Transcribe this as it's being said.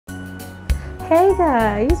Hey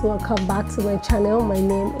guys, welcome back to my channel. My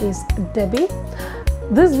name is Debbie.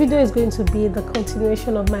 This video is going to be the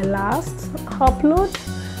continuation of my last upload,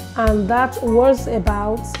 and that was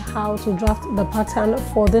about how to draft the pattern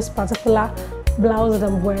for this particular blouse that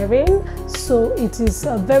I'm wearing. So it is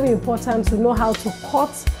very important to know how to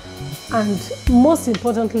cut and most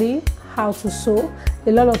importantly how to sew.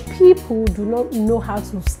 A lot of people do not know how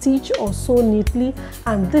to stitch or sew neatly,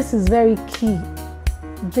 and this is very key.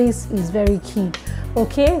 This is very key.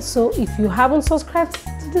 Okay, so if you haven't subscribed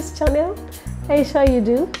to this channel, make sure you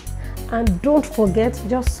do, and don't forget,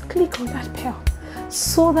 just click on that bell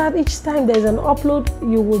so that each time there's an upload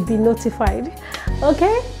you will be notified.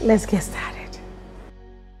 Okay, let's get started.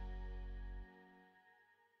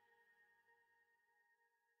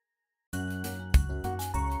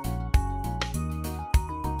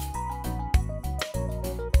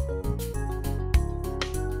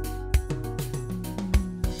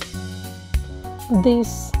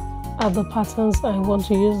 These are the patterns I want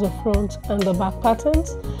to use, the front and the back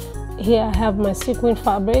patterns. Here I have my sequin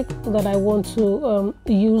fabric that I want to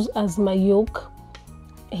use as my yoke.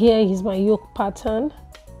 Here is my yoke pattern.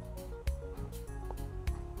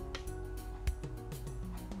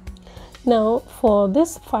 Now for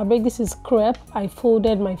this fabric, this is crepe. I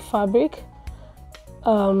folded my fabric.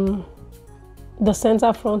 The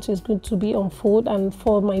center front is going to be on fold, and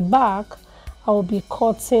for my back I'll be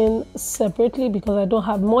cutting separately because I don't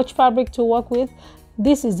have much fabric to work with.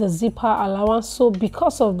 This is the zipper allowance, so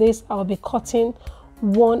because of this I'll be cutting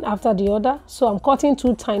one after the other. So I'm cutting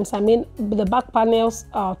 2 times. I mean, the back panels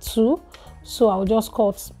are 2, so I'll just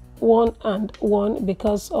cut 1 and 1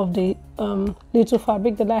 because of the little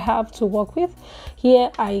fabric that I have to work with.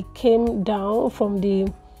 Here I came down from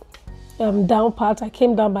the down part. I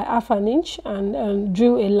came down by ½ an inch and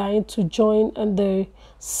drew a line to join the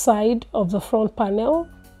side of the front panel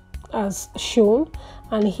as shown.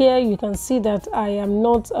 And here you can see that I am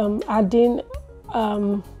not adding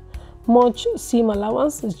much seam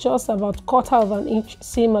allowance. It's just about ½ an inch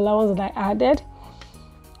seam allowance that I added.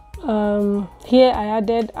 Here I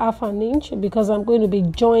added ½ an inch because I'm going to be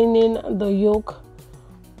joining the yoke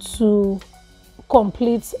to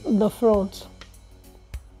complete the front.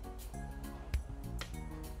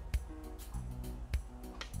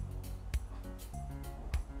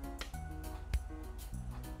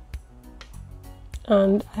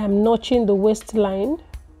 And I am notching the waistline,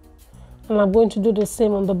 and I'm going to do the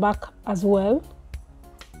same on the back as well.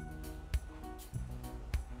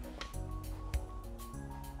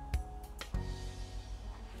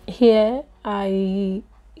 Here I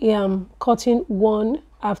am cutting one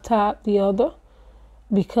after the other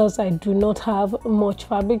because I do not have much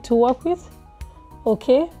fabric to work with.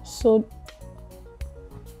 Okay, so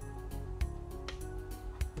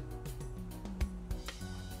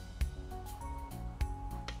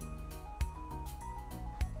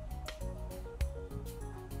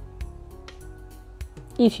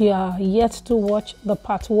if you are yet to watch the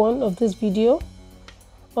part 1 of this video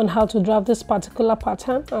on how to draft this particular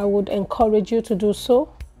pattern, I would encourage you to do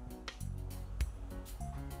so.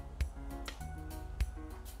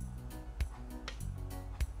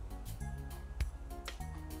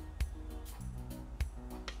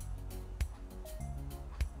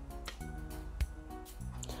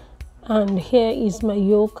 And here is my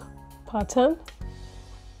yoke pattern.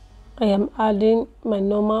 I am adding my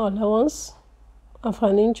normal allowance, ½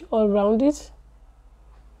 an inch all around it.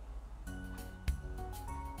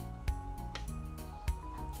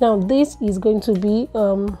 Now this is going to be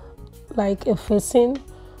like a facing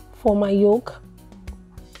for my yoke.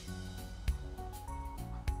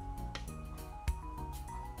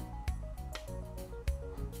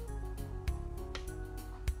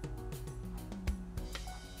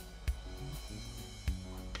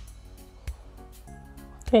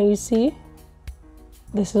 Can you see?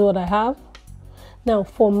 This is what I have. Now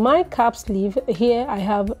for my cap sleeve, here I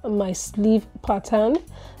have my sleeve pattern,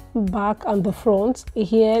 back and the front.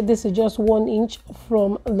 Here this is just 1 inch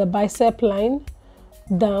from the bicep line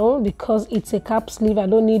down because it's a cap sleeve. I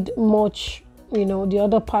don't need much, you know, the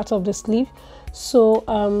other part of the sleeve.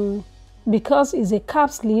 So because it's a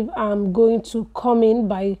cap sleeve, I'm going to come in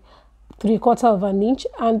by ¾ an inch.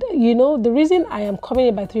 And you know, the reason I am coming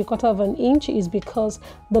in by ¾ an inch is because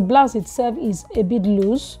the blouse itself is a bit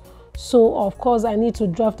loose. So of course I need to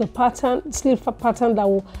draft a pattern, sleeve pattern that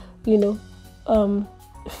will, you know,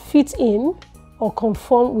 fit in or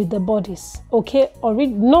conform with the bodice. Okay, or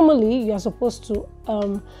normally you are supposed to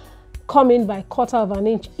come in by ¼ an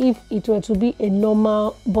inch if it were to be a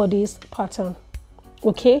normal bodice pattern.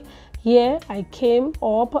 Okay, here I came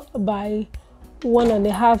up by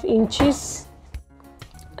 1½ inches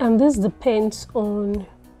and this depends on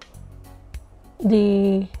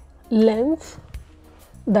the length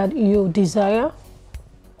that you desire.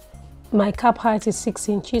 My cap height is 6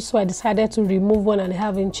 inches, so I decided to remove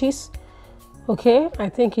 1.5 inches. Okay, I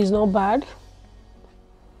think it's not bad.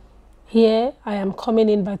 Here I am coming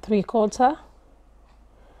in by 3/4,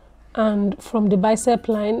 and from the bicep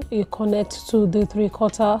line you connect to the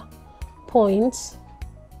 3/4 points.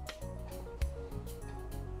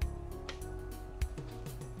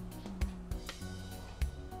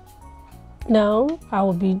 Now I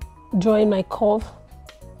will be drawing my curve,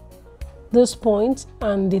 this point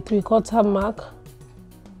and the 3/4 mark.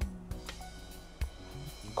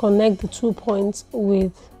 Connect the 2 points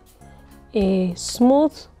with a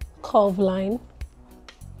smooth curve line.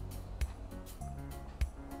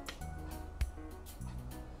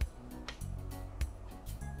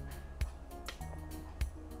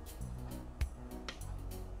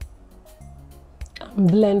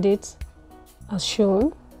 And blend it as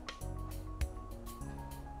shown.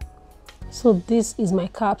 So this is my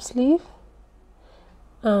cap sleeve,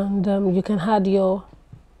 and you can add your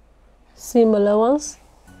seam allowance.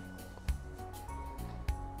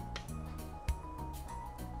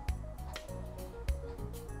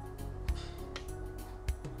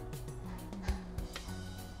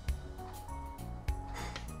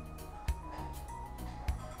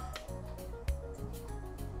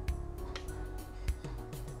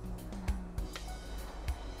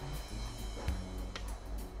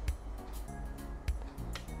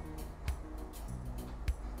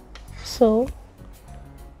 So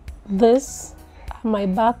this are my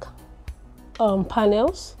back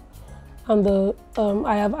panels, and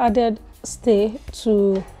I have added stay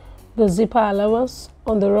to the zipper allowance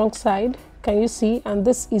on the wrong side. Can you see? And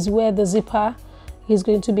this is where the zipper is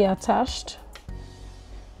going to be attached.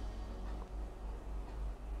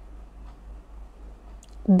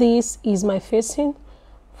 This is my facing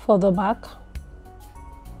for the back.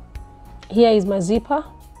 Here is my zipper.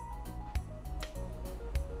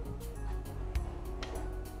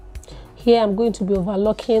 Here I'm going to be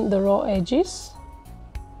overlocking the raw edges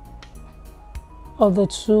of the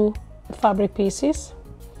 2 fabric pieces,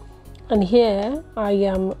 and here I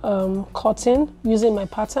am cutting using my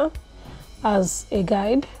pattern as a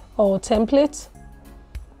guide or template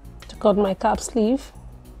to cut my cap sleeve.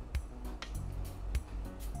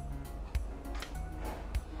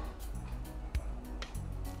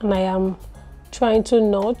 And I am trying to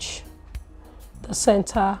notch the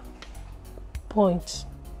center point.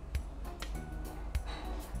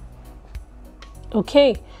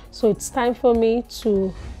 Okay, so it's time for me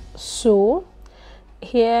to sew.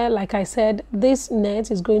 Here, like I said, this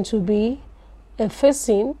net is going to be a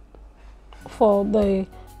facing for the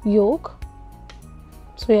yoke,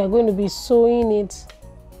 so we are going to be sewing it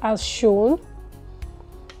as shown.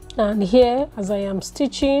 And here, as I am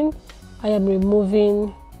stitching, I am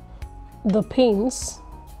removing the pins.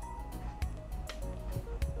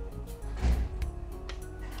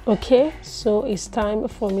 Okay, so it's time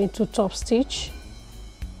for me to top stitch.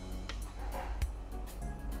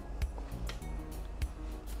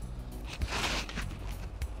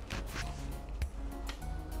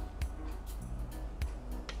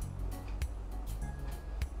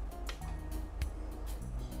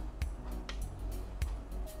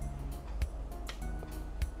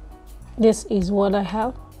 This is what I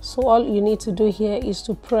have. So all you need to do here is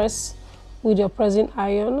to press with your pressing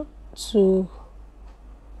iron to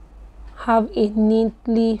have a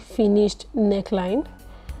neatly finished neckline.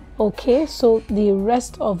 Okay, so the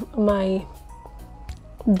rest of my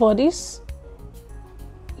bodice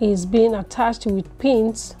is being attached with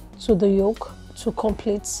pins to the yoke to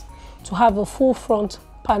complete, to have a full front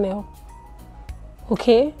panel.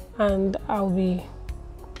 Okay, and I'll be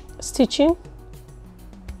stitching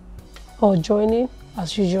or joining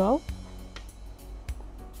as usual.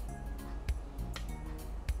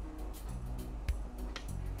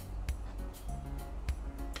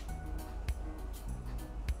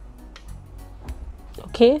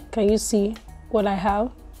 Okay, can you see what I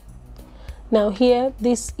have? Now here,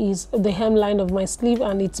 this is the hemline of my sleeve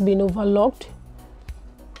and it's been overlocked.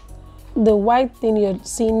 The white thing you're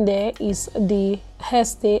seeing there is the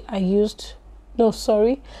hairstay I used. No,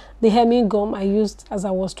 sorry, the hemming gum I used as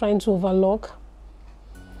I was trying to overlock.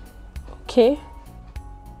 Okay,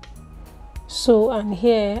 so and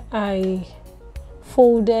here I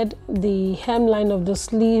folded the hemline of the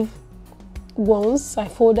sleeve once. I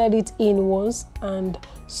folded it in once and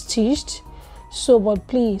stitched. So, but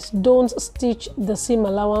please don't stitch the seam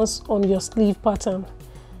allowance on your sleeve pattern.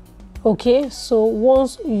 Okay, so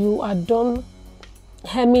once you are done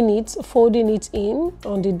hemming it, folding it in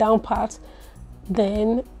on the down part,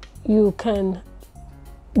 then you can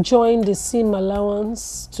join the seam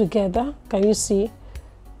allowance together. Can you see?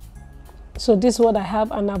 So this is what I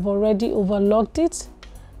have, and I've already overlocked it,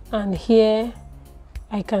 and here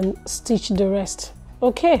I can stitch the rest.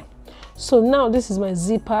 Okay, so now this is my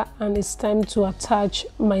zipper, and it's time to attach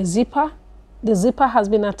my zipper. The zipper has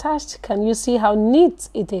been attached. Can you see how neat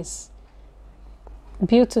it is?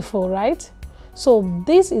 Beautiful, right? So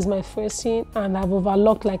this is my first seam, and I've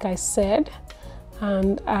overlocked like I said,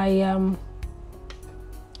 and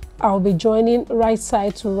I'll be joining right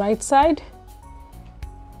side to right side,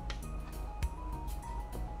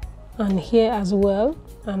 and here as well,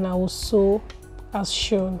 and I will sew as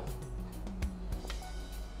shown.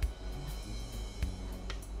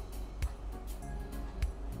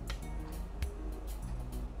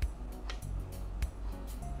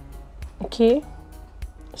 Okay,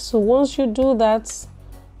 so once you do that,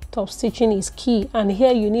 top stitching is key, and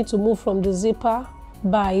here you need to move from the zipper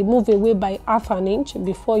move away by ½ an inch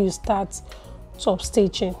before you start top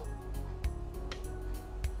stitching.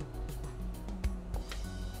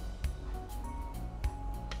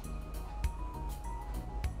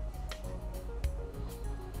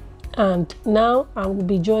 And now I will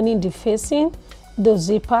be joining the facing, the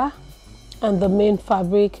zipper, and the main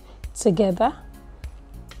fabric together.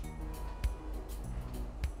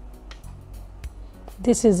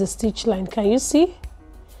 This is the stitch line, can you see?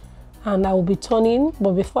 And I will be turning,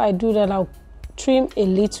 but before I do that, I'll trim a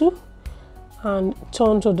little and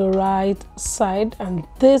turn to the right side, and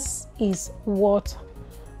this is what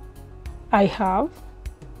I have.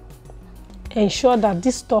 Ensure that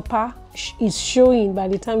this stopper is showing by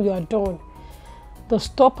the time you are done. The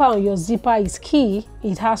stopper on your zipper is key.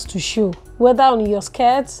 It has to show, whether on your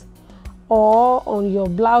skirt or on your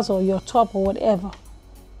blouse or your top or whatever.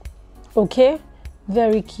 Okay,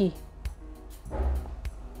 very key.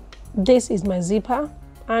 This is my zipper,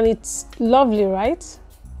 and it's lovely, right?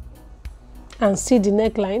 And see the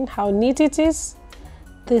neckline, how neat it is.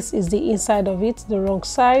 This is the inside of it, the wrong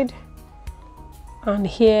side. And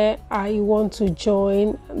here I want to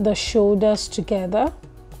join the shoulders together,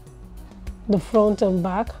 the front and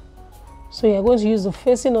back. So you're going to use the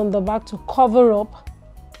facing on the back to cover up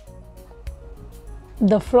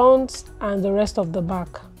the front and the rest of the back.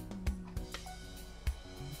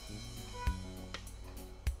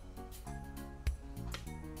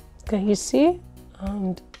 Can you see?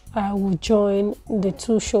 And I will join the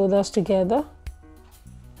two shoulders together.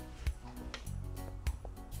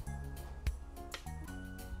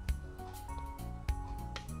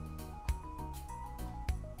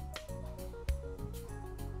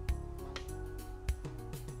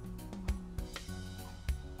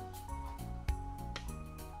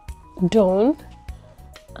 Done,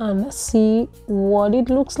 and see what it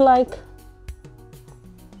looks like.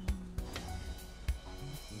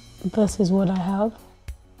 This is what I have.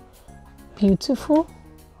 Beautiful.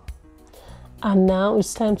 And now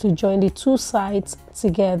it's time to join the two sides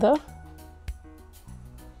together.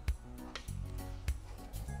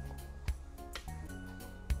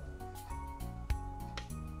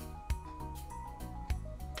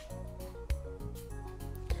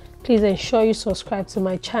 Please ensure you subscribe to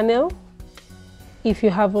my channel if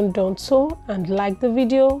you haven't done so, and like the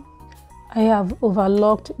video. I have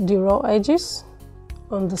overlocked the raw edges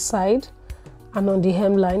on the side and on the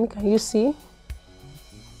hemline. Can you see?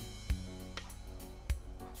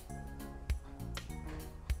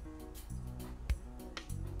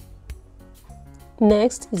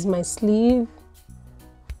 Next is my sleeve.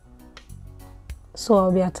 So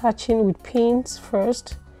I'll be attaching with pins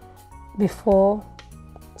first before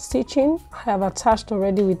stitching. I have attached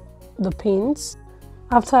already with the pins.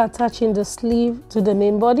 After attaching the sleeve to the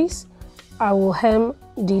main bodice, I will hem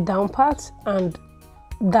the down part, and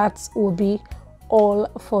that will be all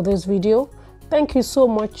for this video. Thank you so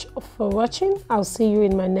much for watching. I'll see you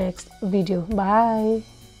in my next video. Bye.